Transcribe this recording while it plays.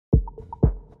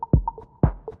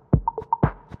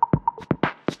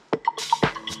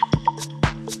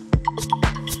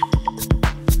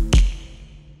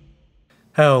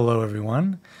Hello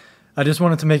everyone. I just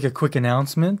wanted to make a quick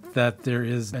announcement that there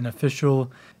is an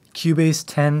official Cubase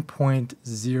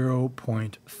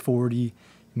 10.0.40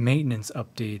 maintenance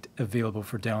update available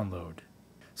for download.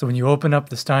 So when you open up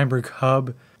the Steinberg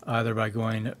Hub, either by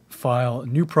going File,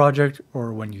 New Project,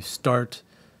 or when you start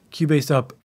Cubase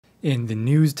up in the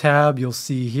News tab, you'll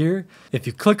see here, if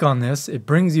you click on this, it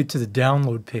brings you to the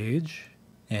download page.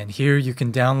 And here you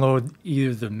can download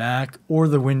either the Mac or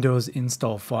the Windows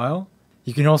install file.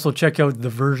 You can also check out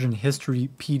the version history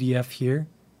PDF here.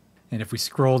 And if we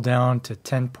scroll down to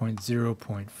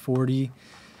 10.0.40,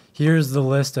 here's the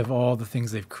list of all the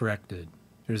things they've corrected.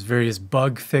 There's various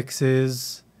bug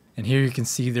fixes, and here you can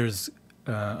see there's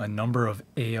a number of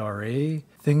ARA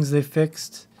things they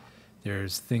fixed.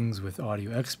 There's things with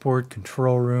audio export,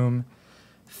 control room,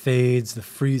 fades, the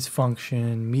freeze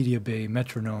function, media bay,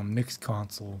 metronome, mixed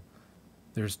console.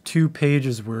 There's 2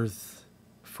 pages worth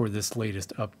for this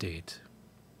latest update.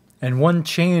 And one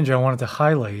change I wanted to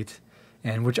highlight,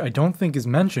 and which I don't think is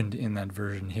mentioned in that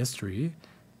version history,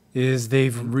 is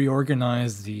they've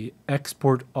reorganized the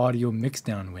export audio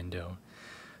mixdown window.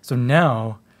 So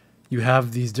now you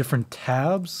have these different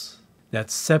tabs that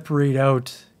separate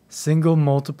out single,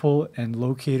 multiple, and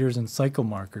locators and cycle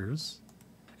markers.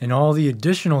 And all the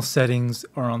additional settings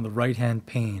are on the right-hand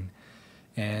pane.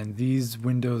 And these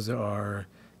windows are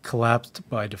collapsed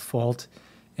by default.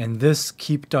 And this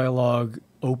keep dialog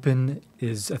open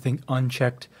is, I think,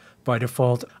 unchecked by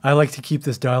default. I like to keep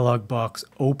this dialog box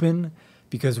open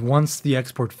because once the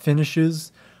export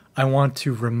finishes, I want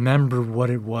to remember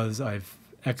what it was I've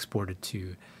exported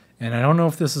to. And I don't know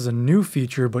if this is a new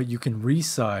feature, but you can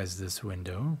resize this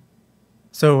window.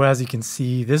 So as you can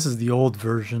see, this is the old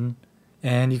version.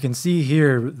 And you can see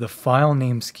here the file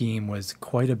name scheme was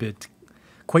quite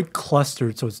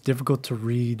clustered, so it's difficult to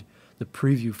read the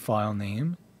preview file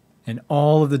name. And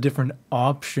all of the different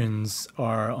options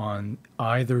are on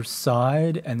either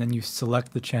side, and then you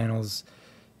select the channels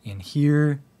in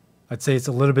here. I'd say it's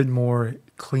a little bit more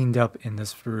cleaned up in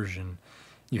this version.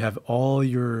 You have all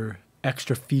your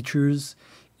extra features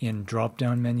in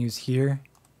drop-down menus here,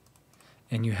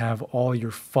 and you have all your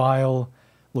file,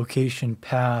 location,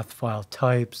 path, file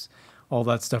types, all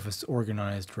that stuff is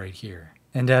organized right here.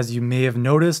 And as you may have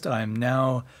noticed, I'm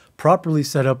now properly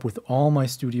set up with all my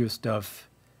studio stuff.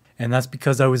 And that's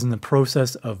because I was in the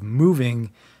process of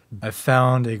moving. I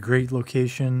found a great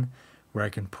location where I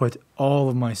can put all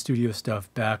of my studio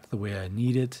stuff back the way I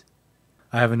need it.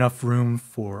 I have enough room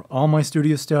for all my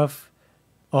studio stuff,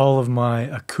 all of my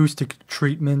acoustic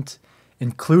treatment,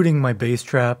 including my bass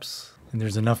traps. And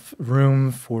there's enough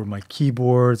room for my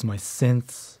keyboards, my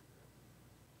synths.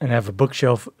 And I have a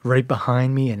bookshelf right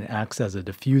behind me and it acts as a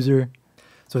diffuser.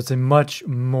 So it's a much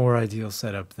more ideal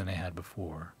setup than I had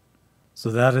before. So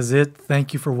that is it.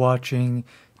 Thank you for watching.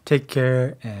 Take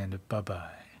care and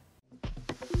bye-bye.